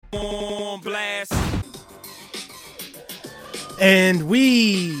On blast. And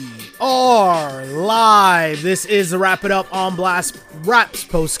we are live. This is the Wrap It Up on Blast Raps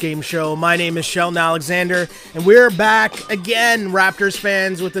post-game show. My name is Sheldon Alexander, and we're back again, Raptors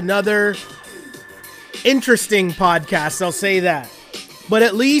fans, with another interesting podcast, I'll say that. But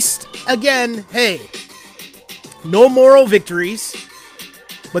at least, again, hey, no moral victories,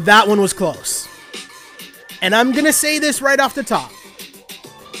 but that one was close. And I'm going to say this right off the top.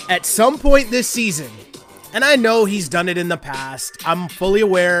 At some point this season, and I know he's done it in the past, I'm fully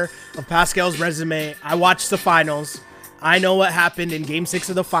aware of Pascal's resume. I watched the finals. I know what happened in Game 6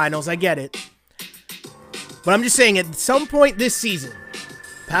 of the finals. I get it. But I'm just saying, at some point this season,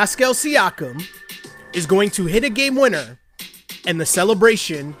 Pascal Siakam is going to hit a game winner, and the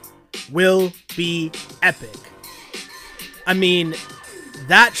celebration will be epic. I mean,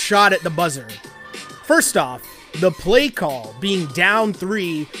 that shot at the buzzer. First off, the play call being down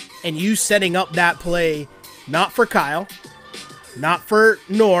 3 and you setting up that play, not for Kyle, not for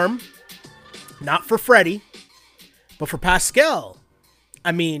Norm, not for Freddie, but for Pascal.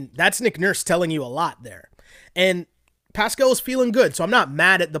 I mean, that's Nick Nurse telling you a lot there. And Pascal was feeling good, so I'm not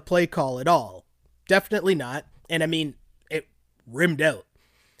mad at the play call at all. Definitely not. And I mean, it rimmed out.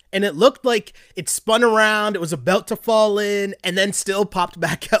 And it looked like it spun around, it was about to fall in, and then still popped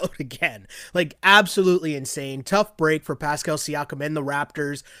back out again. Like, absolutely insane. Tough break for Pascal Siakam and the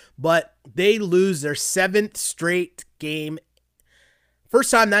Raptors, but they lose their 7th straight game.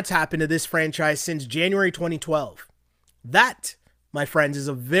 First time that's happened to this franchise since January 2012. That, my friends, is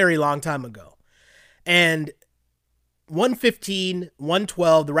a very long time ago. And 115,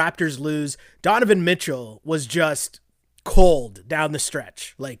 112, the Raptors lose. Donovan Mitchell was just cold down the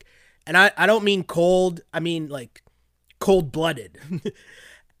stretch. Like, and I don't mean cold, I mean like cold-blooded.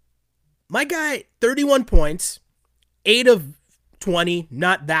 My guy, 31 points, 8 of 20,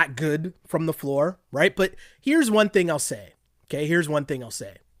 not that good from the floor, right? But here's one thing I'll say. Okay, here's one thing I'll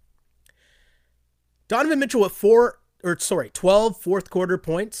say. Donovan Mitchell with 12 fourth quarter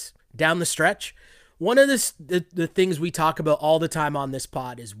points down the stretch. One of the things we talk about all the time on this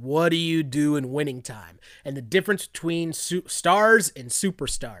pod is what do you do in winning time and the difference between stars and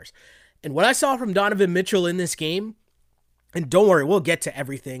superstars. And what I saw from Donovan Mitchell in this game, and don't worry, we'll get to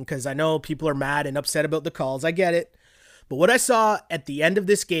everything because I know people are mad and upset about the calls. I get it. But what I saw at the end of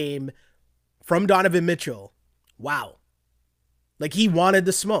this game from Donovan Mitchell, wow. Like, he wanted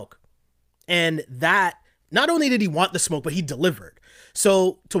the smoke. And that, not only did he want the smoke, but he delivered.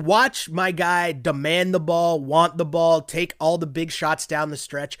 So to watch my guy demand the ball, want the ball, take all the big shots down the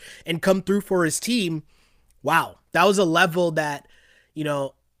stretch, and come through for his team, wow. That was a level that, you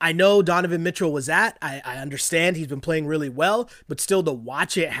know, I know Donovan Mitchell was at. I understand he's been playing really well, but still to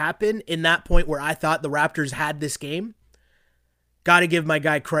watch it happen in that point where I thought the Raptors had this game, got to give my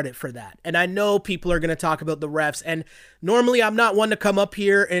guy credit for that. And I know people are going to talk about the refs, and normally I'm not one to come up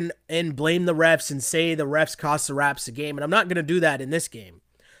here and blame the refs and say the refs cost the Raps a game, and I'm not going to do that in this game.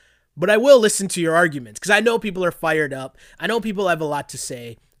 But I will listen to your arguments, because I know people are fired up. I know people have a lot to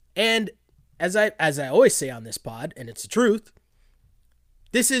say, and as I always say on this pod, and it's the truth,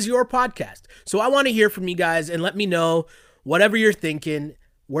 this is your podcast. So I want to hear from you guys, and let me know whatever you're thinking.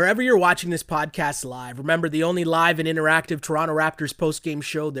 Wherever you're watching this podcast live, remember the only live and interactive Toronto Raptors post-game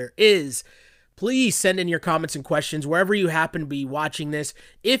show there is. Please send in your comments and questions wherever you happen to be watching this.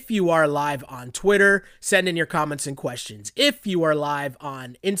 If you are live on Twitter, send in your comments and questions. If you are live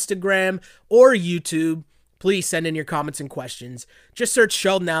on Instagram or YouTube, please send in your comments and questions. Just search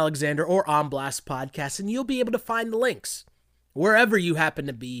Sheldon Alexander or On Blast Podcast, and you'll be able to find the links. Wherever you happen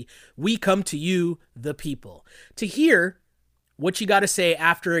to be, we come to you, the people, to hear what you got to say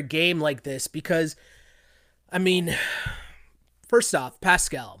after a game like this, because, I mean, first off,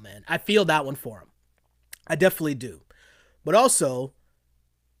 Pascal, man, I feel that one for him. I definitely do. But also,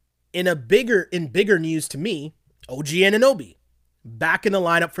 in bigger news to me, OG Anunoby back in the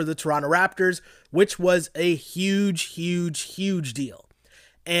lineup for the Toronto Raptors, which was a huge deal.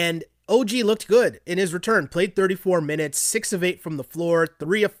 And OG looked good in his return, played 34 minutes, 6 of 8 from the floor,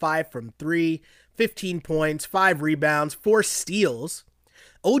 3 of 5 from 3, 15 points, 5 rebounds, 4 steals.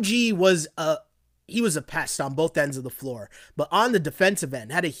 OG was a pest on both ends of the floor, but on the defensive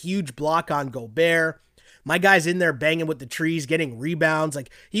end, had a huge block on Gobert. My guy's in there banging with the trees, getting rebounds. Like,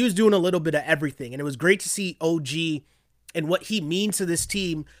 he was doing a little bit of everything, and it was great to see OG and what he means to this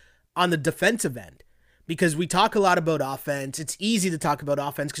team on the defensive end. Because we talk a lot about offense. It's easy to talk about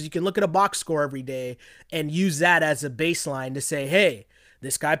offense because you can look at a box score every day and use that as a baseline to say, hey,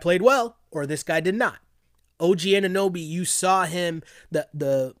 this guy played well or this guy did not. OG Anunoby, you saw him,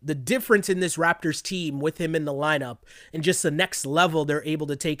 the difference in this Raptors team with him in the lineup and just the next level they're able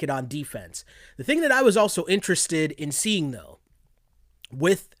to take it on defense. The thing that I was also interested in seeing, though,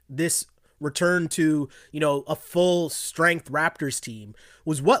 with this return to, a full strength Raptors team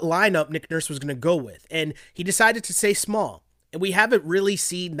was what lineup Nick Nurse was going to go with. And he decided to say small. And we haven't really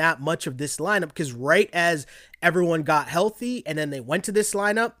seen that much of this lineup because right as everyone got healthy and then they went to this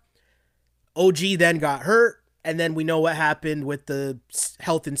lineup, OG then got hurt. And then we know what happened with the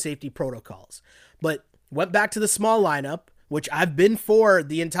health and safety protocols. But went back to the small lineup, which I've been for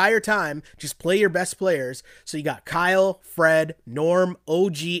the entire time. Just play your best players. So you got Kyle, Fred, Norm,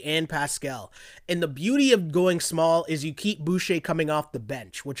 OG, and Pascal. And the beauty of going small is you keep Boucher coming off the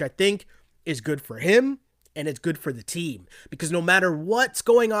bench, which I think is good for him and it's good for the team. Because no matter what's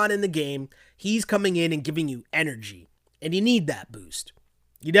going on in the game, he's coming in and giving you energy. And you need that boost.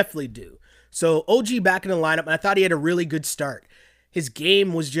 You definitely do. So OG back in the lineup, and I thought he had a really good start. His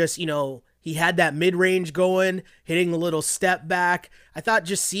game was just, he had that mid-range going, hitting a little step back. I thought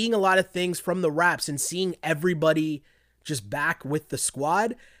just seeing a lot of things from the Raps and seeing everybody just back with the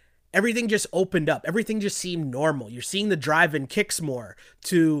squad, everything just opened up. Everything just seemed normal. You're seeing the drive and kicks more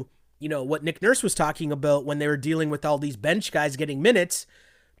to, what Nick Nurse was talking about when they were dealing with all these bench guys getting minutes.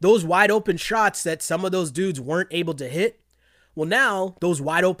 Those wide open shots that some of those dudes weren't able to hit. Well, now those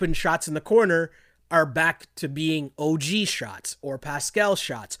wide open shots in the corner are back to being OG shots or Pascal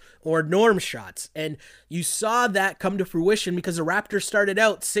shots or Norm shots. And you saw that come to fruition because the Raptors started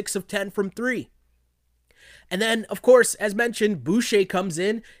out 6 of 10 from 3. And then, of course, as mentioned, Boucher comes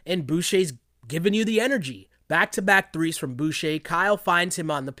in and Boucher's giving you the energy. Back-to-back threes from Boucher. Kyle finds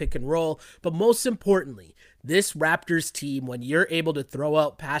him on the pick and roll. But most importantly, this Raptors team, when you're able to throw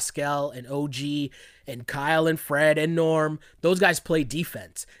out Pascal and OG and Kyle and Fred and Norm, those guys play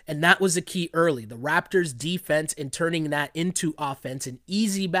defense. And that was the key early. The Raptors defense and turning that into offense and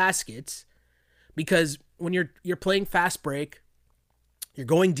easy baskets. Because when you're playing fast break, you're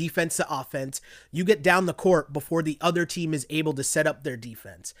going defense to offense, you get down the court before the other team is able to set up their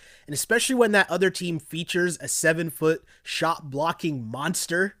defense. And especially when that other team features a 7-foot shot blocking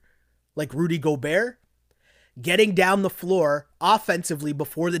monster like Rudy Gobert, getting down the floor offensively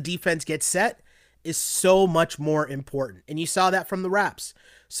before the defense gets set is so much more important. And you saw that from the Raps.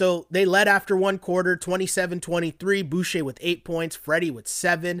 So they led after one quarter, 27-23, Boucher with 8 points, Freddie with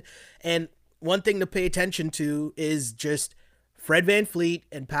 7. And one thing to pay attention to is just Fred VanVleet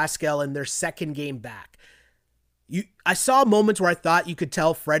and Pascal in their second game back. I saw moments where I thought you could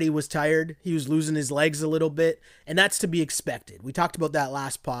tell Freddie was tired. He was losing his legs a little bit, and that's to be expected. We talked about that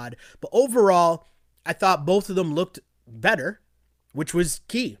last pod. But overall, I thought both of them looked better, which was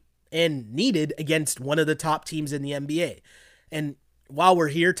key and needed against one of the top teams in the NBA. And while we're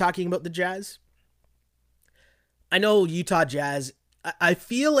here talking about the Jazz, I know Utah Jazz, I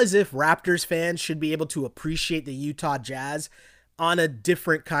feel as if Raptors fans should be able to appreciate the Utah Jazz on a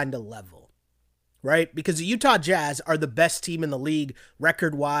different kind of level, right? Because the Utah Jazz are the best team in the league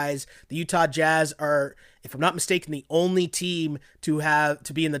record-wise. The Utah Jazz are, if I'm not mistaken, the only team to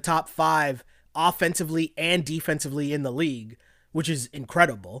be in the top 5 offensively and defensively in the league, which is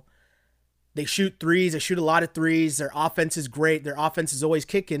incredible. They shoot threes. They shoot a lot of threes. Their offense is great. Their offense is always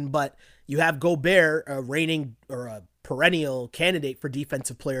kicking, but you have Gobert, a reigning or a perennial candidate for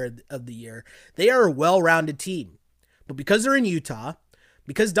Defensive Player of the Year. They are a well-rounded team. But because they're in Utah,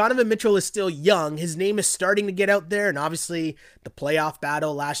 because Donovan Mitchell is still young, his name is starting to get out there, and obviously the playoff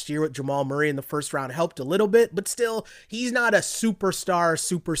battle last year with Jamal Murray in the first round helped a little bit, but still, he's not a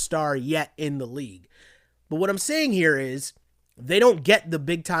superstar yet in the league. But what I'm saying here is they don't get the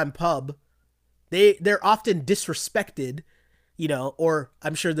big-time pub. They're often disrespected, or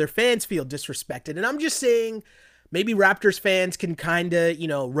I'm sure their fans feel disrespected. And I'm just saying maybe Raptors fans can kind of,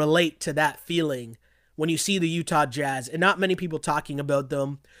 relate to that feeling when you see the Utah Jazz and not many people talking about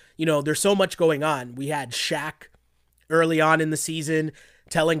them. There's so much going on. We had Shaq early on in the season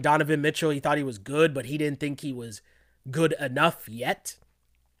telling Donovan Mitchell he thought he was good, but he didn't think he was good enough yet.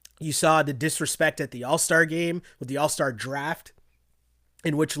 You saw the disrespect at the All-Star game with the All-Star draft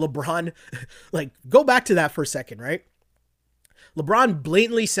in which LeBron, go back to that for a second, right? LeBron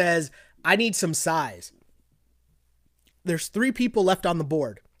blatantly says, I need some size. There's 3 people left on the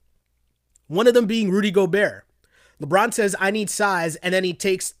board. One of them being Rudy Gobert. LeBron says, I need size, and then he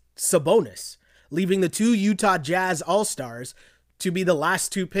takes Sabonis, leaving the 2 Utah Jazz All-Stars to be the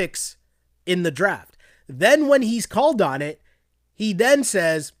last 2 picks in the draft. Then when he's called on it, he then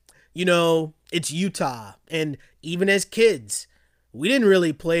says, it's Utah, and even as kids, we didn't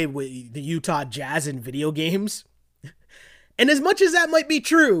really play with the Utah Jazz in video games. And as much as that might be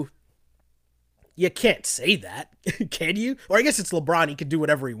true, You can't say that, can you? Or I guess it's LeBron. He can do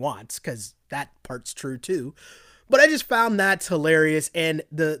whatever he wants because that part's true too. But I just found that hilarious, and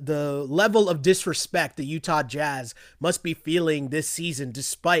the level of disrespect the Utah Jazz must be feeling this season,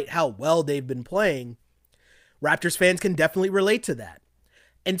 despite how well they've been playing. Raptors fans can definitely relate to that.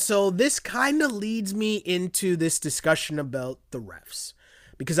 And so this kind of leads me into this discussion about the refs.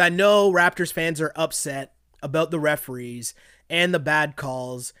 Because I know Raptors fans are upset about the referees and the bad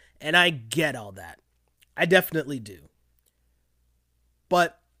calls, and I get all that. I definitely do.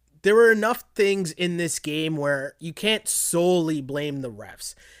 But there were enough things in this game where you can't solely blame the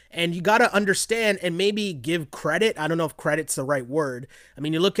refs. And you got to understand and maybe give credit. I don't know if credit's the right word. I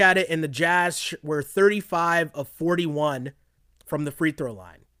mean, you look at it, and the Jazz were 35 of 41 from the free throw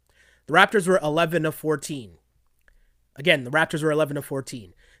line. The Raptors were 11 of 14. Again, the Raptors were 11 of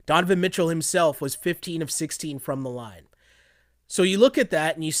 14. Donovan Mitchell himself was 15 of 16 from the line. So you look at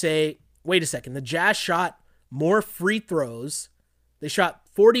that and you say, wait a second, the Jazz shot more free throws. They shot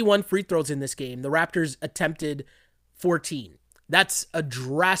 41 free throws in this game. The Raptors attempted 14. That's a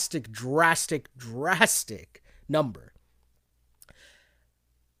drastic number.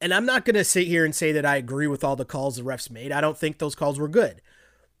 And I'm not going to sit here and say that I agree with all the calls the refs made. I don't think those calls were good.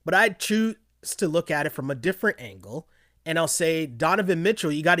 But I choose to look at it from a different angle. And I'll say Donovan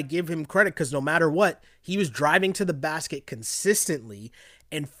Mitchell, you got to give him credit because no matter what, he was driving to the basket consistently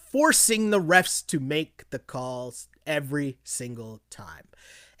and forcing the refs to make the calls every single time.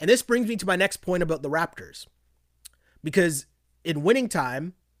 And this brings me to my next point about the Raptors. Because in winning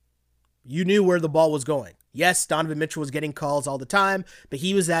time, you knew where the ball was going. Yes, Donovan Mitchell was getting calls all the time, but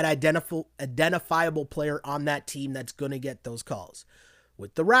he was that identifiable player on that team that's going to get those calls.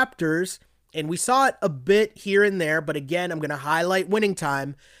 With the Raptors, and we saw it a bit here and there, but again, I'm going to highlight winning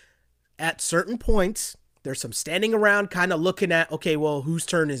time. At certain points, there's some standing around kind of looking at, okay, well, whose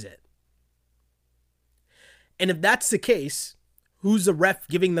turn is it? And if that's the case, who's the ref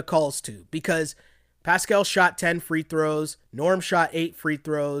giving the calls to? Because Pascal shot 10 free throws. Norm shot 8 free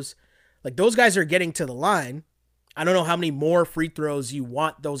throws. Like, those guys are getting to the line. I don't know how many more free throws you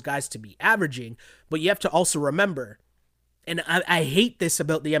want those guys to be averaging, but you have to also remember, and I hate this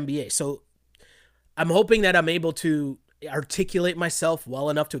about the NBA, so I'm hoping that I'm able to articulate myself well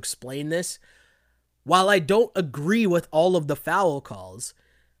enough to explain this. While I don't agree with all of the foul calls,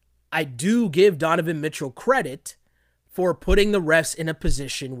 I do give Donovan Mitchell credit for putting the refs in a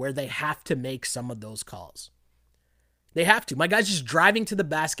position where they have to make some of those calls. They have to. My guy's just driving to the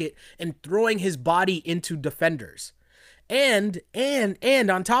basket and throwing his body into defenders. And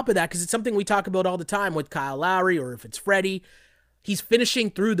on top of that, because it's something we talk about all the time with Kyle Lowry or if it's Freddie, he's finishing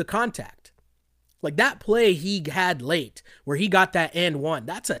through the contact. Like that play he had late where he got that and one.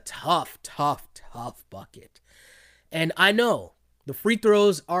 That's a tough bucket. And I know the free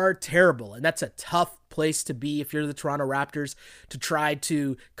throws are terrible, and that's a tough place to be if you're the Toronto Raptors to try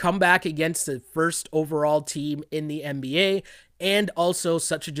to come back against the first overall team in the NBA and also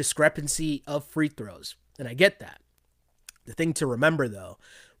such a discrepancy of free throws. And I get that. The thing to remember, though,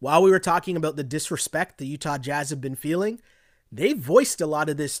 while we were talking about the disrespect the Utah Jazz have been feeling, they voiced a lot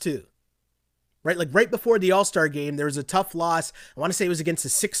of this too. Right? Like right before the All-Star game, there was a tough loss. I want to say it was against the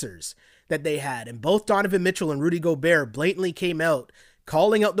Sixers that they had. And both Donovan Mitchell and Rudy Gobert blatantly came out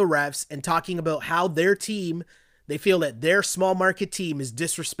calling out the refs and talking about how their team, they feel that their small market team is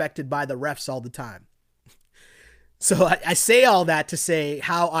disrespected by the refs all the time. So I say all that to say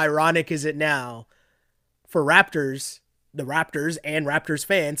how ironic is it now for the Raptors and Raptors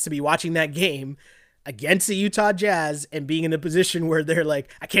fans to be watching that game against the Utah Jazz and being in a position where they're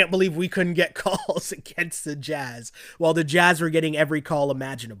like, I can't believe we couldn't get calls against the Jazz while the Jazz were getting every call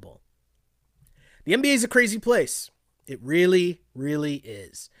imaginable. The NBA is a crazy place. It really, really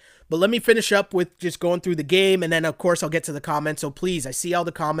is. But let me finish up with just going through the game, and then, of course, I'll get to the comments. So please, I see all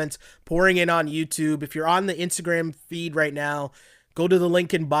the comments pouring in on YouTube. If you're on the Instagram feed right now, go to the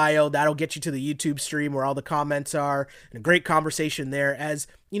link in bio. That'll get you to the YouTube stream where all the comments are, and a great conversation there as,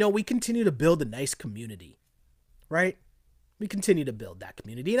 you know, we continue to build a nice community, right? We continue to build that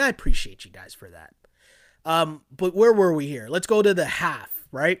community, and I appreciate you guys for that. But where were we here? Let's go to the half,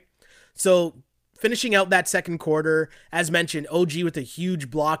 right? So finishing out that second quarter, as mentioned, OG with a huge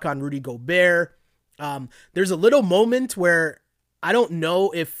block on Rudy Gobert. There's a little moment where I don't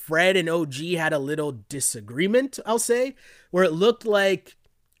know if Fred and OG had a little disagreement, I'll say, where it looked like,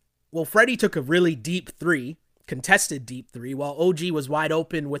 well, Freddie took a really deep three, contested deep three, while OG was wide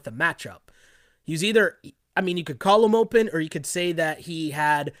open with the matchup. He was either, I mean, you could call him open or you could say that he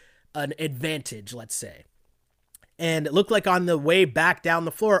had an advantage, let's say. And it looked like on the way back down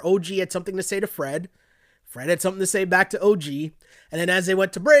the floor, OG had something to say to Fred. Fred had something to say back to OG. And then as they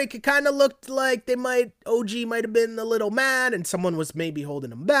went to break, it kind of looked like OG might have been a little mad and someone was maybe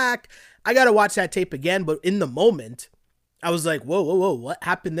holding him back. I got to watch that tape again, but in the moment, I was like, whoa, what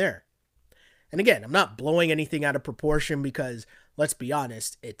happened there? And again, I'm not blowing anything out of proportion because, let's be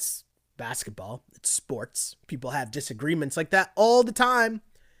honest, it's basketball, it's sports. People have disagreements like that all the time.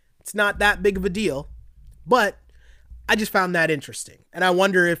 It's not that big of a deal, but I just found that interesting. And I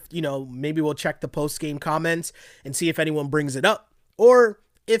wonder if, maybe we'll check the post-game comments and see if anyone brings it up, or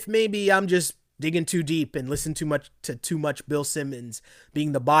if maybe I'm just digging too deep and listen too much Bill Simmons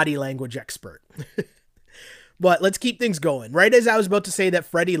being the body language expert. But let's keep things going. Right as I was about to say that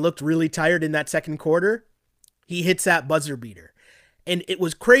Freddie looked really tired in that second quarter, he hits that buzzer beater. And it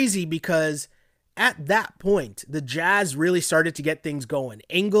was crazy because at that point, the Jazz really started to get things going.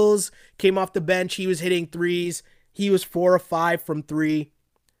 Ingles came off the bench. He was hitting threes. He was 4 of 5 from 3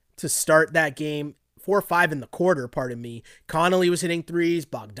 to start that game. 4 or 5 in the quarter, pardon me. Connolly was hitting threes.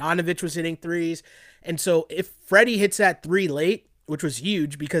 Bogdanovich was hitting threes. And so if Freddie hits that 3 late, which was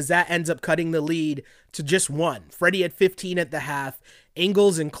huge because that ends up cutting the lead to just 1. Freddie had 15 at the half.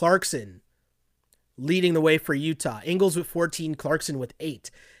 Ingles and Clarkson leading the way for Utah. Ingles with 14, Clarkson with 8.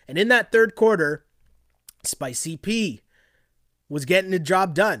 And in that third quarter, Spicy P was getting the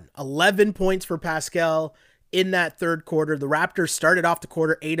job done. 11 points for Pascal in that third quarter. The Raptors started off the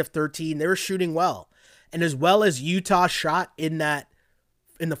quarter 8 of 13. They were shooting well. And as well as Utah shot in the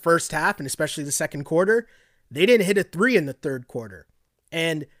first half, and especially the second quarter, they didn't hit a 3 in the third quarter.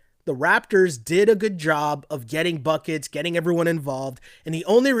 And the Raptors did a good job of getting buckets, getting everyone involved. And the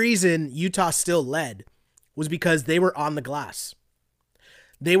only reason Utah still led was because they were on the glass.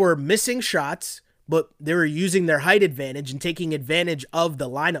 They were missing shots, but they were using their height advantage and taking advantage of the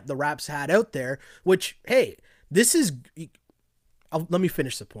lineup the Raps had out there, which, hey, let me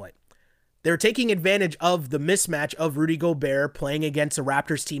finish the point. They were taking advantage of the mismatch of Rudy Gobert playing against a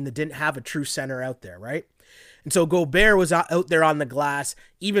Raptors team that didn't have a true center out there, right? And so Gobert was out there on the glass.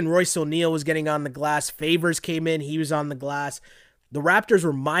 Even Royce O'Neal was getting on the glass. Favors came in. He was on the glass. The Raptors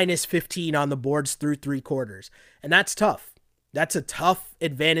were minus 15 on the boards through 3 quarters. And that's tough. That's a tough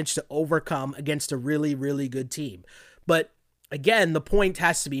advantage to overcome against a really, really good team. But again, the point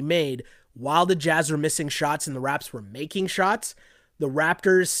has to be made. While the Jazz were missing shots and the Raps were making shots, the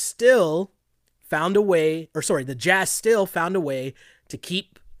Raptors still found a way, the Jazz still found a way to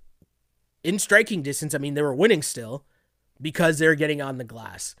keep in striking distance. I mean, they were winning still because they were getting on the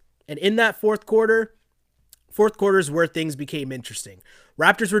glass. And in that fourth quarter is where things became interesting.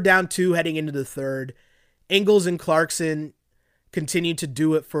 Raptors were down 2 heading into the third. Ingles and Clarkson continued to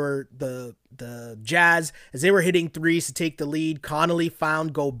do it for the Jazz as they were hitting threes to take the lead. Connolly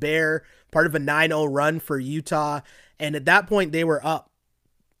found Gobert, part of a 9-0 run for Utah. And at that point, they were up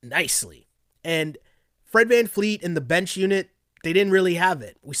nicely. And Fred VanVleet and the bench unit, they didn't really have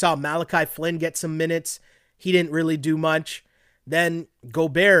it. We saw Malachi Flynn get some minutes. He didn't really do much. Then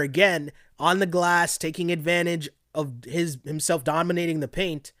Gobert, again, on the glass, taking advantage of himself dominating the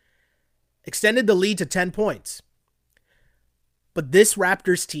paint, extended the lead to 10 points. But this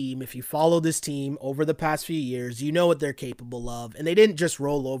Raptors team, if you follow this team over the past few years, you know what they're capable of. And they didn't just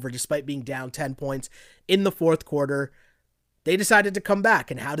roll over despite being down 10 points in the fourth quarter. They decided to come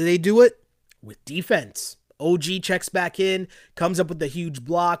back. And how do they do it? With defense. OG checks back in, comes up with a huge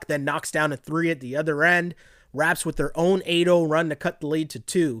block, then knocks down a 3 at the other end. Raps with their own 8-0 run to cut the lead to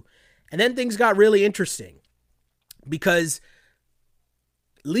 2. And then things got really interesting because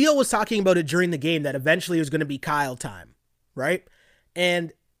Leo was talking about it during the game that eventually it was going to be Kyle time, right?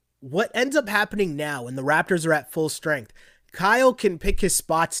 And what ends up happening now when the Raptors are at full strength, Kyle can pick his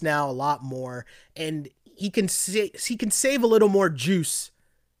spots now a lot more, and he can save a little more juice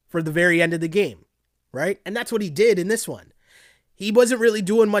for the very end of the game, right? And that's what he did in this one. He wasn't really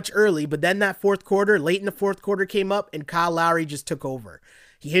doing much early, but then that fourth quarter, late in the fourth quarter came up and Kyle Lowry just took over.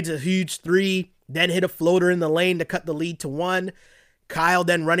 He hits a huge 3, then hit a floater in the lane to cut the lead to 1. Kyle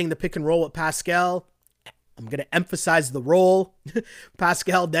then running the pick and roll with Pascal. I'm going to emphasize the roll.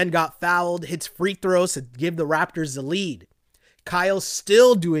 Pascal then got fouled, hits free throws to give the Raptors the lead. Kyle's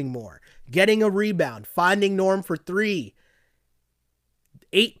still doing more, getting a rebound, finding Norm for 3.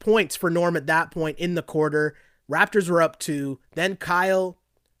 8 points for Norm at that point in the quarter. Raptors were up 2. Then Kyle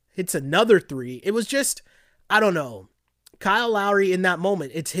hits another 3. It was just, I don't know. Kyle Lowry in that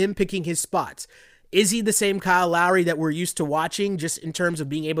moment, it's him picking his spots. Is he the same Kyle Lowry that we're used to watching just in terms of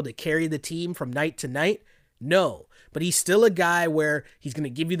being able to carry the team from night to night? No, but he's still a guy where he's going to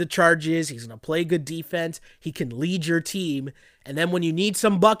give you the charges. He's going to play good defense. He can lead your team. And then when you need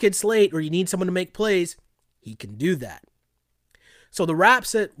some buckets late or you need someone to make plays, he can do that. So the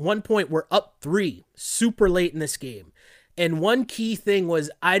Raps at one point were up 3 super late in this game. And one key thing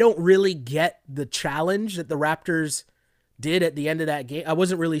was I don't really get the challenge that the Raptors did at the end of that game. I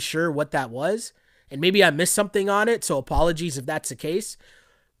wasn't really sure what that was. And maybe I missed something on it, so apologies if that's the case.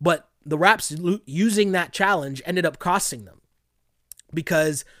 But the Raps using that challenge ended up costing them.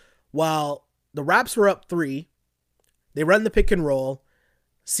 Because while the Raps were up 3, they run the pick and roll.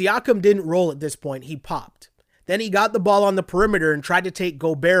 Siakam didn't roll at this point. He popped. Then he got the ball on the perimeter and tried to take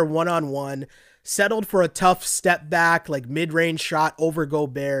Gobert one-on-one, settled for a tough step back, like mid-range shot over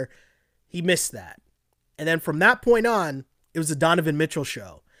Gobert. He missed that. And then from that point on, it was the Donovan Mitchell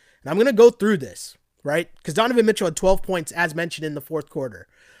show. And I'm going to go through this, right? Because Donovan Mitchell had 12 points, as mentioned, in the fourth quarter.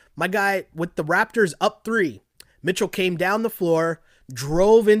 My guy, with the Raptors up 3, Mitchell came down the floor,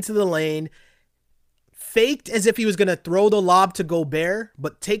 drove into the lane, faked as if he was going to throw the lob to Gobert,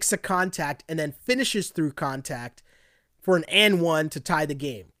 but takes a contact and then finishes through contact for an and one to tie the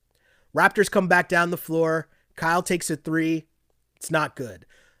game. Raptors come back down the floor. Kyle takes a 3. It's not good.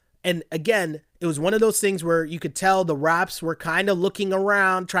 And again, it was one of those things where you could tell the Raps were kind of looking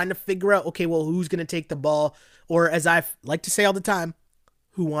around, trying to figure out, okay, well, who's going to take the ball? Or as I like to say all the time,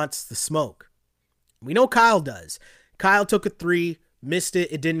 who wants the smoke? We know Kyle does. Kyle took a 3, missed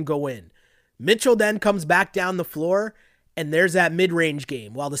it. It didn't go in. Mitchell then comes back down the floor, and there's that mid-range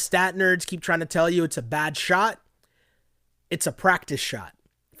game. While the stat nerds keep trying to tell you it's a bad shot, it's a practice shot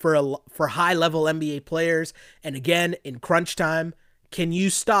for high-level NBA players. And again, in crunch time, can you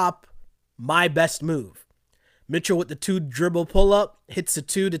stop my best move? Mitchell with the 2 dribble pull-up, hits the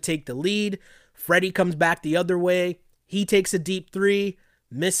 2 to take the lead. Freddie comes back the other way. He takes a deep 3,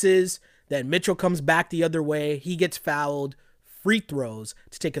 misses. Then Mitchell comes back the other way. He gets fouled. Free throws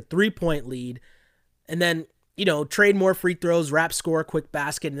to take a 3-point lead. And then, trade more free throws, Raps score a quick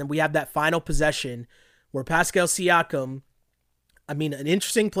basket, and then we have that final possession where Pascal Siakam, an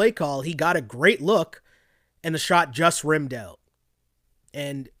interesting play call. He got a great look, and the shot just rimmed out.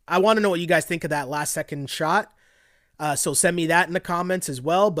 And I want to know what you guys think of that last second shot. So send me that in the comments as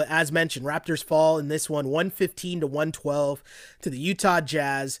well. But as mentioned, Raptors fall in this one 115-112 to the Utah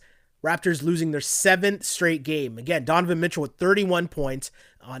Jazz. Raptors losing their 7th straight game. Again, Donovan Mitchell with 31 points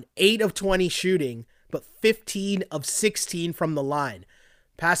on 8 of 20 shooting, but 15 of 16 from the line.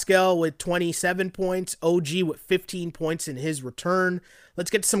 Pascal with 27 points. OG with 15 points in his return.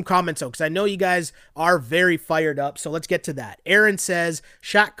 Let's get to some comments, though, because I know you guys are very fired up, so let's get to that. Aaron says,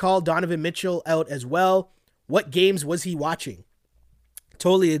 Shaq called Donovan Mitchell out as well. What games was he watching?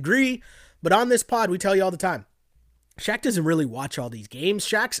 Totally agree, but on this pod, we tell you all the time, Shaq doesn't really watch all these games.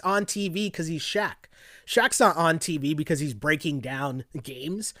 Shaq's on TV because he's Shaq. Shaq's not on TV because he's breaking down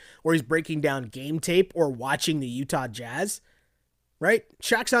games or he's breaking down game tape or watching the Utah Jazz, right?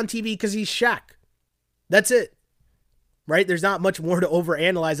 Shaq's on TV because he's Shaq. That's it, right? There's not much more to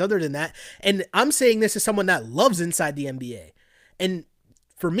overanalyze other than that. And I'm saying this as someone that loves inside the NBA. And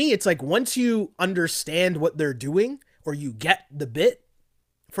for me, it's like once you understand what they're doing or you get the bit,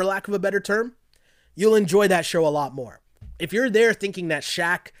 for lack of a better term, you'll enjoy that show a lot more. If you're there thinking that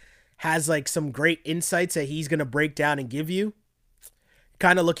Shaq has like some great insights that he's going to break down and give you,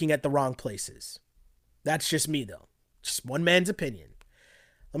 kind of looking at the wrong places. That's just me though. Just one man's opinion.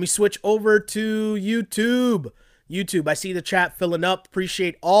 Let me switch over to YouTube. I see the chat filling up.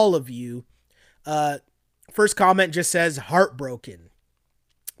 Appreciate all of you. First comment just says heartbroken.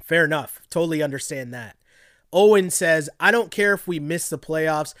 Fair enough. Totally understand that. Owen says, I don't care if we miss the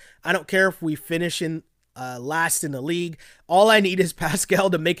playoffs. I don't care if we finish in last in the league. All I need is Pascal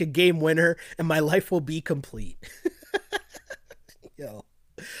to make a game winner and my life will be complete. Yo,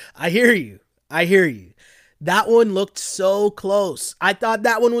 I hear you. That one looked so close. I thought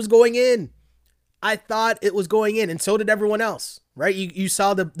that one was going in. And so did everyone else, right? You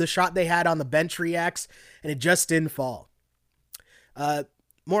saw the shot they had on the bench reacts, and it just didn't fall.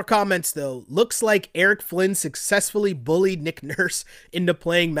 More comments, though. Looks like Eric Flynn successfully bullied Nick Nurse into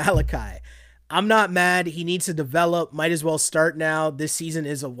playing Malachi. I'm not mad. He needs to develop. Might as well start now. This season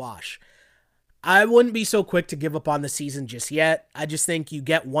is a wash. I wouldn't be so quick to give up on the season just yet. I just think you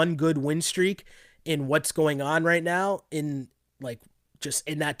get one good win streak in what's going on right now in just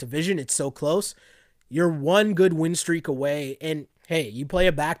in that division. It's so close. You're one good win streak away. And hey, you play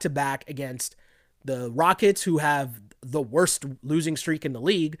a back-to-back against the Rockets, who have the worst losing streak in the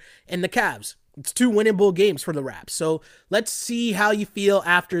league, and the Cavs. It's 2 winnable games for the Raps. So let's see how you feel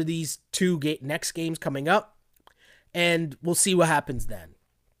after these 2 next games coming up, and we'll see what happens then.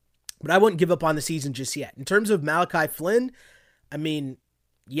 But I wouldn't give up on the season just yet. In terms of Malachi Flynn,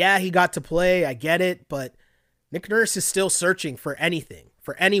 yeah, he got to play. I get it, but Nick Nurse is still searching for anything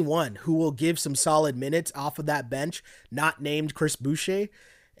for anyone who will give some solid minutes off of that bench, not named Chris Boucher.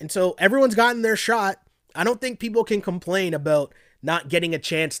 And so everyone's gotten their shot. I don't think people can complain about not getting a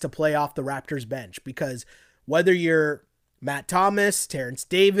chance to play off the Raptors bench, because whether you're Matt Thomas, Terrence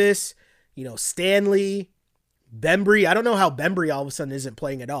Davis, Stanley, Bembry, I don't know how Bembry all of a sudden isn't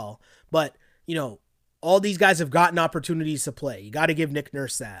playing at all, but all these guys have gotten opportunities to play. You got to give Nick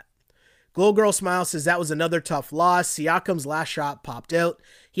Nurse that. Glow Girl Smile says that was another tough loss. Siakam's last shot popped out.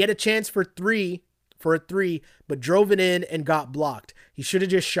 He had a chance for a three, but drove it in and got blocked. He should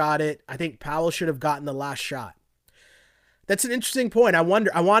have just shot it. I think Powell should have gotten the last shot. That's an interesting point. I want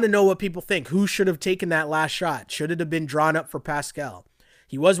to know what people think. Who should have taken that last shot? Should it have been drawn up for Pascal?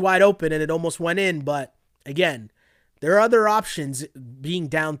 He was wide open and it almost went in, but again, there are other options being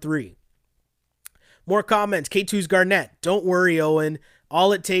down 3. More comments. K2's Garnett. Don't worry, Owen.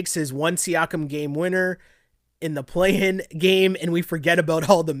 All it takes is one Siakam game winner in the play-in game, and we forget about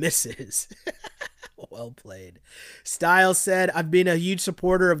all the misses. Well played. Styles said, I've been a huge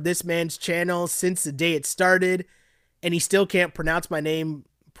supporter of this man's channel since the day it started, and he still can't pronounce my name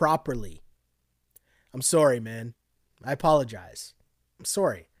properly. I'm sorry, man. I apologize. I'm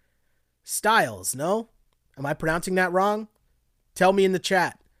sorry. Styles, no? Am I pronouncing that wrong? Tell me in the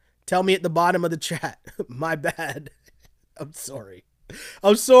chat. Tell me at the bottom of the chat. My bad. I'm sorry.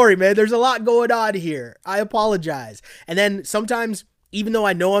 I'm sorry, man. There's a lot going on here. I apologize. And then sometimes, even though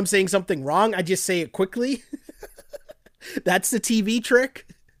I know I'm saying something wrong, I just say it quickly. That's the TV trick.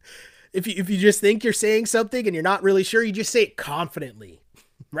 If you just think you're saying something and you're not really sure, you just say it confidently,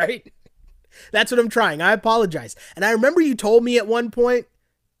 right? That's what I'm trying. I apologize. And I remember you told me at one point,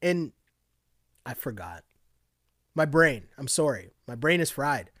 and I forgot. My brain. I'm sorry. My brain is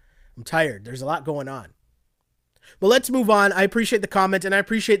fried. I'm tired. There's a lot going on. But let's move on. I appreciate the comment and I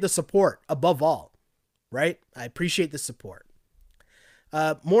appreciate the support above all, right? I appreciate the support.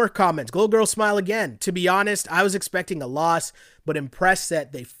 More comments. Glow Girl Smile again. To be honest, I was expecting a loss, but impressed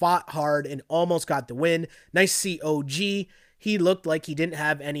that they fought hard and almost got the win. Nice to see OG. He looked like he didn't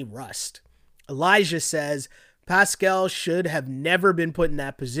have any rust. Elijah says, Pascal should have never been put in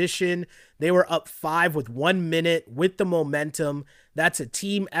that position. They were up 5 with 1 minute with the momentum. That's a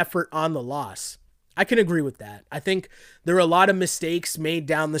team effort on the loss. I can agree with that. I think there were a lot of mistakes made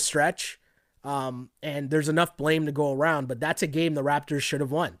down the stretch, and there's enough blame to go around, but that's a game the Raptors should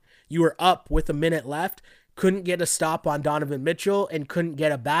have won. You were up with a minute left, couldn't get a stop on Donovan Mitchell, and couldn't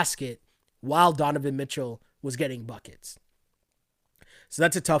get a basket while Donovan Mitchell was getting buckets. So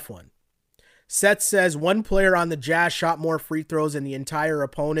that's a tough one. Seth says one player on the Jazz shot more free throws than the entire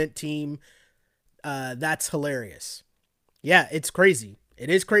opponent team. That's hilarious. Yeah, it's crazy. It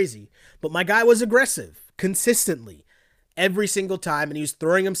is crazy. But my guy was aggressive consistently every single time, and he was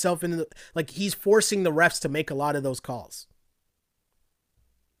throwing himself into he's forcing the refs to make a lot of those calls.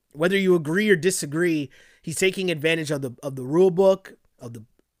 Whether you agree or disagree, he's taking advantage of the rule book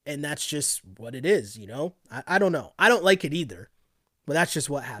and that's just what it is, I don't know. I don't like it either, but that's just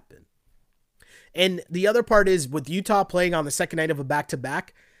what happened. And the other part is with Utah playing on the second night of a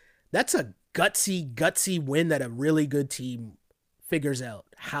back-to-back, that's a gutsy win that a really good team figures out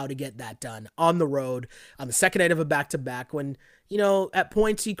how to get that done on the road on the second night of a back-to-back when, at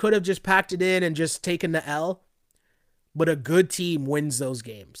points he could have just packed it in and just taken the L, but a good team wins those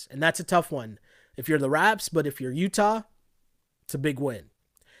games. And that's a tough one if you're the Raps, but if you're Utah, it's a big win.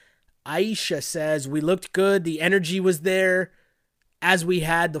 Aisha says, we looked good. The energy was there as we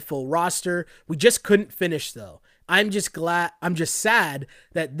had the full roster. We just couldn't finish though. I'm just sad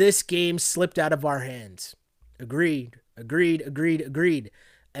that this game slipped out of our hands. Agreed.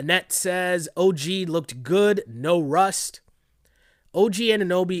 Annette says, OG looked good. No rust. OG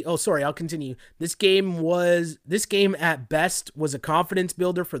Anunoby. Oh, sorry. I'll continue. This game at best was a confidence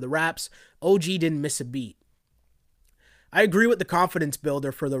builder for the Raps. OG didn't miss a beat. I agree with the confidence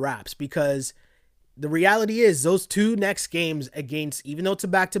builder for the Raps because the reality is those 2 next games against, even though it's a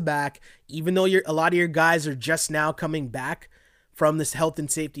back-to-back, even though a lot of your guys are just now coming back from this health and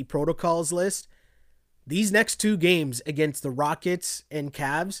safety protocols list, these next 2 games against the Rockets and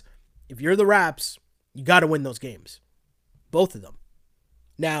Cavs, if you're the Raps, you got to win those games. Both of them.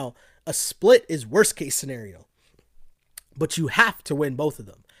 Now, a split is worst case scenario, but you have to win both of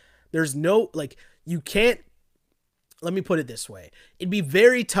them. There's no, you can't. Let me put it this way. It'd be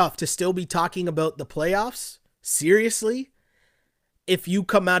very tough to still be talking about the playoffs seriously if you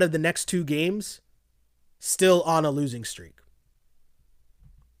come out of the next 2 games still on a losing streak.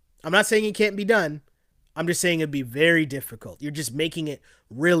 I'm not saying it can't be done. I'm just saying it'd be very difficult. You're just making it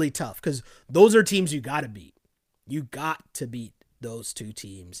really tough because those are teams you got to beat. You got to beat those 2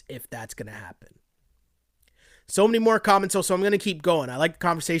 teams if that's going to happen. So many more comments, so I'm going to keep going. I like the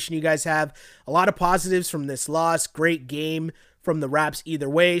conversation you guys have. A lot of positives from this loss. Great game from the Raps either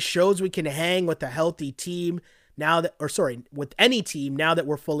way. Shows we can hang with a healthy team with any team now that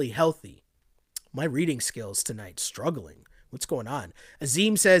we're fully healthy. My reading skills tonight, struggling. What's going on?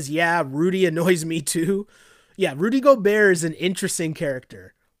 Azim says, yeah, Rudy annoys me too. Yeah, Rudy Gobert is an interesting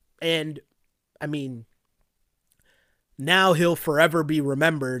character. And, I mean, now he'll forever be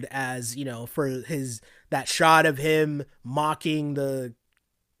remembered as, for that shot of him mocking the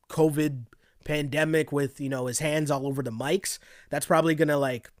COVID pandemic with, his hands all over the mics. That's probably going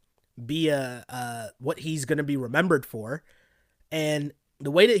to be what he's going to be remembered for. And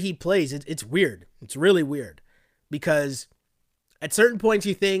the way that he plays, it's weird. It's really weird because at certain points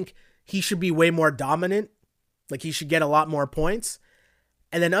you think he should be way more dominant. Like he should get a lot more points.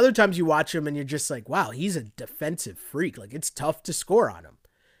 And then other times you watch him and you're just like, wow, he's a defensive freak. Like it's tough to score on him.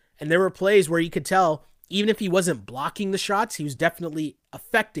 And there were plays where you could tell, even if he wasn't blocking the shots, he was definitely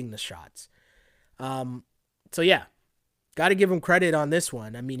affecting the shots. So yeah, got to give him credit on this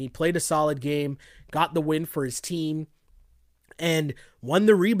one. I mean, he played a solid game, got the win for his team, and won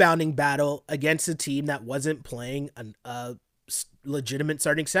the rebounding battle against a team that wasn't playing a legitimate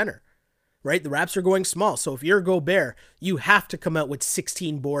starting center. Right? The Raps are going small. So if you're Gobert, you have to come out with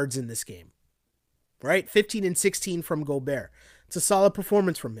 16 boards in this game. Right? 15 and 16 from Gobert. It's a solid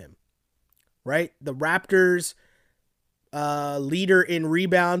performance from him. Right? The Raptors leader in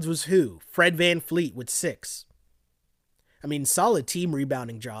rebounds was who? Fred VanVleet with 6. I mean, solid team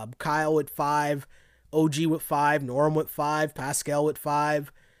rebounding job. Kyle with 5, OG with 5, Norm with 5, Pascal with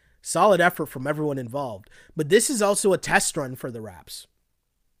 5. Solid effort from everyone involved. But this is also a test run for the Raps.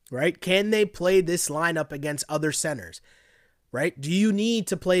 Right? Can they play this lineup against other centers? Right? Do you need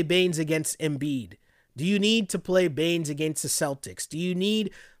to play Baines against Embiid? Do you need to play Baines against the Celtics? Do you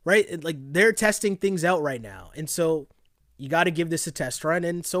need, right? Like they're testing things out right now. And so you got to give this a test run.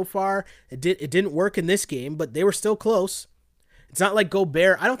 And so far it didn't work in this game, but they were still close. It's not like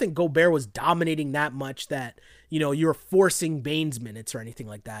Gobert. I don't think Gobert was dominating that much that, you're forcing Baines minutes or anything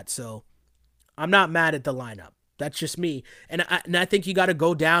like that. So I'm not mad at the lineup. That's just me. And I think you got to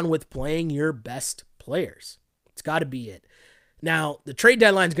go down with playing your best players. It's got to be it. Now, the trade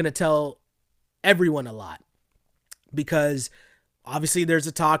deadline is going to tell everyone a lot because obviously there's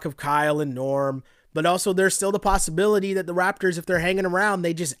a talk of Kyle and Norm, but also there's still the possibility that the Raptors, if they're hanging around,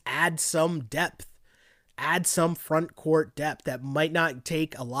 they just add some depth, add some front court depth that might not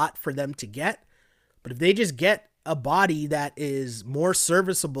take a lot for them to get. But if they just get a body that is more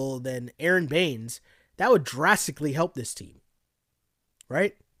serviceable than Aaron Baines, that would drastically help this team,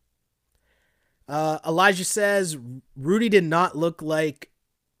 right? Elijah says Rudy did not look like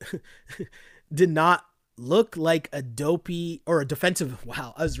a dopey or a defensive.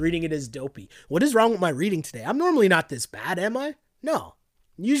 Wow, I was reading it as dopey. What is wrong with my reading today? I'm normally not this bad, am I? No,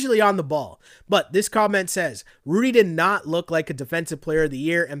 usually on the ball. But this comment says Rudy did not look like a defensive player of the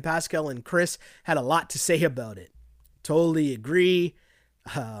year, and Pascal and Chris had a lot to say about it. Totally agree.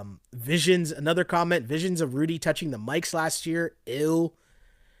 Another comment, visions of Rudy touching the mics last year. Ew.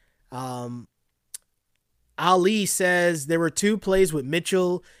 Ali says there were 2 plays with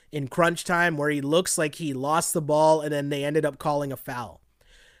Mitchell in crunch time where he looks like he lost the ball and then they ended up calling a foul.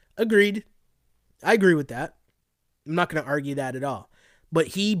 Agreed. I agree with that. I'm not going to argue that at all. But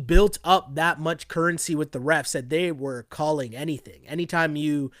he built up that much currency with the refs that they were calling anything. Anytime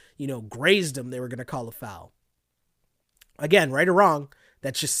you grazed them, they were going to call a foul. Again, right or wrong,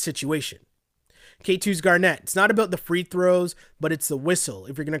 that's just a situation. K2's Garnett. It's not about the free throws, but it's the whistle.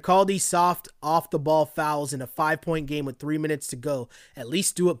 If you're going to call these soft, off-the-ball fouls in a 5-point game with 3 minutes to go, at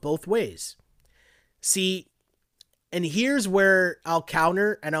least do it both ways. See, and here's where I'll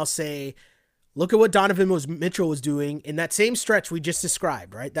counter and I'll say, look at what Donovan Mitchell was doing in that same stretch we just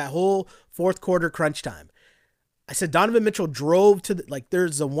described, right? That whole fourth quarter crunch time. I said Donovan Mitchell drove to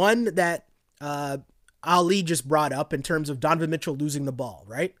there's the one that Ali just brought up in terms of Donovan Mitchell losing the ball,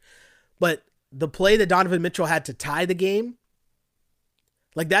 right? But the play that Donovan Mitchell had to tie the game,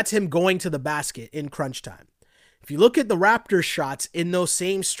 that's him going to the basket in crunch time. If you look at the Raptors shots in those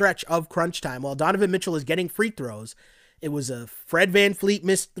same stretch of crunch time, while Donovan Mitchell is getting free throws, it was a Fred VanVleet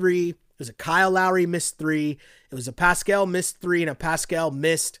missed 3, it was a Kyle Lowry missed 3, it was a Pascal missed 3, and a Pascal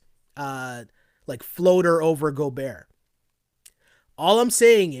missed floater over Gobert. All I'm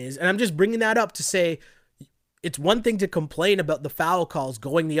saying is, and I'm just bringing that up to say, it's one thing to complain about the foul calls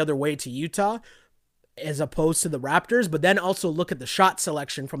going the other way to Utah as opposed to the Raptors, but then also look at the shot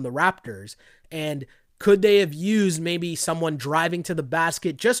selection from the Raptors. And could they have used maybe someone driving to the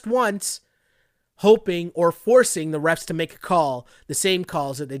basket just once, hoping or forcing the refs to make a call, the same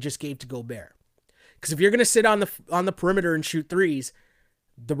calls that they just gave to Gobert? Because if you're going to sit on the perimeter and shoot threes,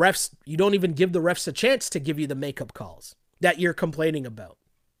 the refs, you don't even give the refs a chance to give you the makeup calls that you're complaining about,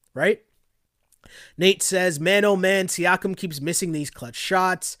 right? Nate says, man, oh man, Siakam keeps missing these clutch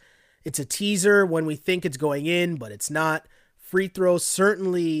shots. It's a teaser when we think it's going in, but it's not. Free throws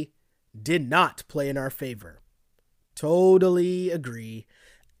certainly did not play in our favor. Totally agree.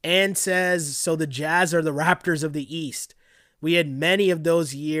 And says, so the Jazz are the Raptors of the East. We had many of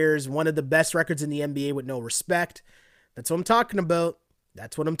those years, one of the best records in the NBA with no respect. That's what I'm talking about.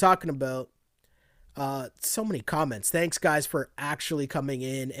 That's what I'm talking about. So many comments. Thanks, guys, for actually coming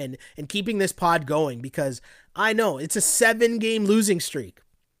in and keeping this pod going, because I know it's a 7-game losing streak,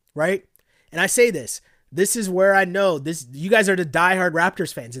 right? And I say this is where I know this. You guys are the diehard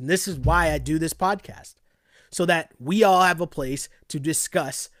Raptors fans, and this is why I do this podcast, so that we all have a place to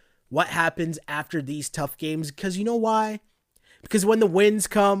discuss what happens after these tough games. Because you know why? Because when the wins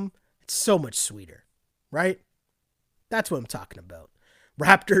come, it's so much sweeter, right? That's what I'm talking about.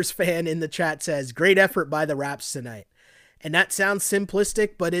 Raptors fan in the chat says, great effort by the Raps tonight. And that sounds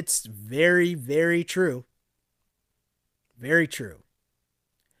simplistic, but it's very, very true. Very true.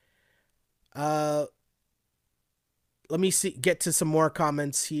 Let me get to some more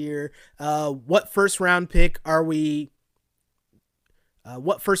comments here. What first round pick are we?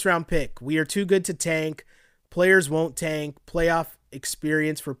 What first round pick? We are too good to tank. Players won't tank. Playoff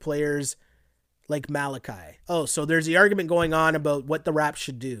experience for players like Malachi. Oh, so there's the argument going on about what the Raps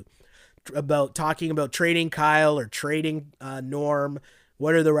should do. About talking about trading Kyle or trading Norm.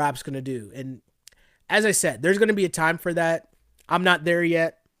 What are the Raps going to do? And as I said, there's going to be a time for that. I'm not there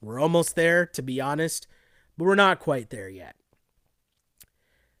yet. We're almost there, to be honest, but we're not quite there yet.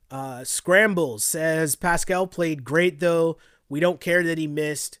 Scrambles says, Pascal played great, though. We don't care that he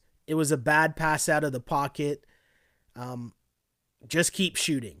missed. It was a bad pass out of the pocket. Just keep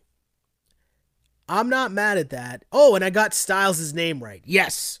shooting. I'm not mad at that. Oh, and I got Styles' name right.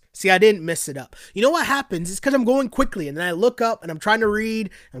 Yes. See, I didn't mess it up. You know what happens? It's because I'm going quickly, and then I look up, and I'm trying to read.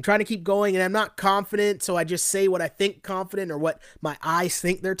 I'm trying to keep going, and I'm not confident, so I just say what I think confident or what my eyes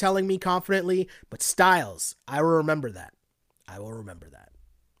think they're telling me confidently. But Styles, I will remember that. I will remember that.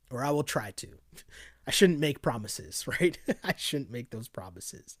 Or I will try to. I shouldn't make promises, right? I shouldn't make those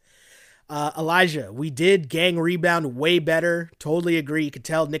promises. Elijah, we did gang rebound way better. Totally agree. You could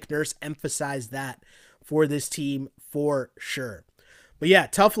tell Nick Nurse emphasized that for this team for sure. But yeah,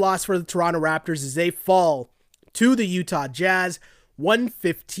 tough loss for the Toronto Raptors as they fall to the Utah Jazz,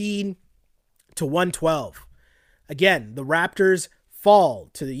 115 to 112. Again, the Raptors fall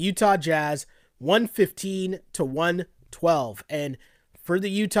to the Utah Jazz, 115 to 112. And for the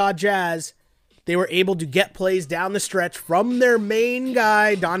Utah Jazz, they were able to get plays down the stretch from their main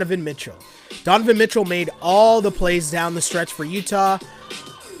guy, Donovan Mitchell. Donovan Mitchell made all the plays down the stretch for Utah.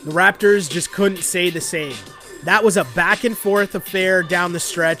 The Raptors just couldn't say the same. That was a back and forth affair down the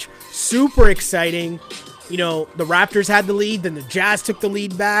stretch. Super exciting. You know, the Raptors had the lead, then the Jazz took the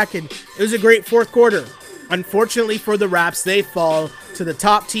lead back, and it was a great fourth quarter. Unfortunately for the Raps, they fall to the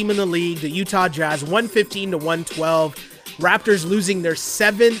top team in the league, the Utah Jazz, 115 to 112. Raptors losing their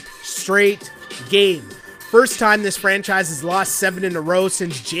 7th straight game. First time this franchise has lost 7 in a row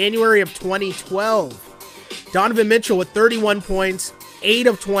since January of 2012. Donovan Mitchell with 31 points, 8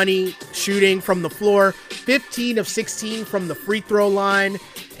 of 20 shooting from the floor, 15 of 16 from the free throw line.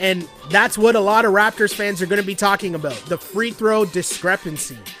 And that's what a lot of Raptors fans are going to be talking about, the free throw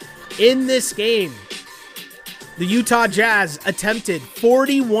discrepancy. In this game, the Utah Jazz attempted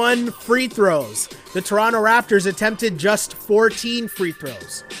 41 free throws. The Toronto Raptors attempted just 14 free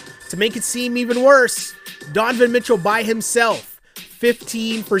throws. To make it seem even worse, Donovan Mitchell by himself,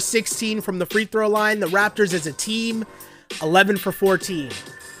 15 for 16 from the free throw line. The Raptors as a team, 11 for 14.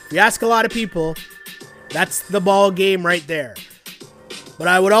 If you ask a lot of people, that's the ball game right there. But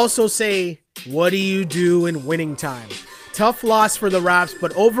I would also say, what do you do in winning time? Tough loss for the Raps,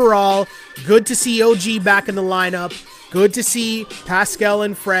 but overall, good to see OG back in the lineup. Good to see Pascal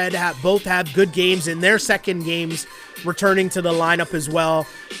and Fred both have good games in their second games, returning to the lineup as well.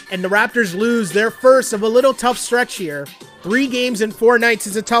 And the Raptors lose their first of a little tough stretch here. 3 games in 4 nights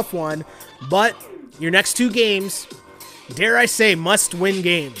is a tough one, but your next 2 games, dare I say, must-win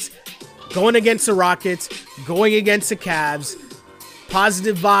games. Going against the Rockets, going against the Cavs.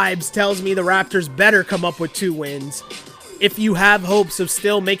 Positive vibes tells me the Raptors better come up with 2 wins if you have hopes of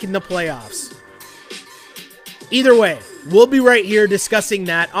still making the playoffs. Either way, we'll be right here discussing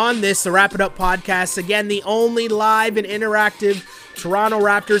that on this, the Wrap It Up podcast. Again, the only live and interactive Toronto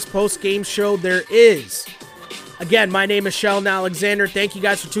Raptors post-game show there is. Again, my name is Sheldon Alexander. Thank you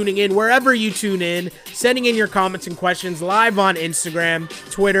guys for tuning in wherever you tune in, sending in your comments and questions live on Instagram,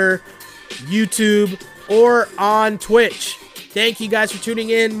 Twitter, YouTube, or on Twitch. Thank you guys for tuning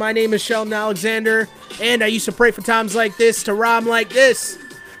in. My name is Sheldon Alexander, and I used to pray for times like this to rhyme like this.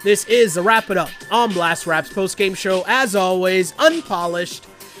 This is the Wrap It Up on Blast Raps post-game show. As always, unpolished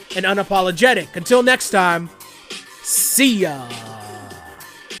and unapologetic. Until next time, see ya.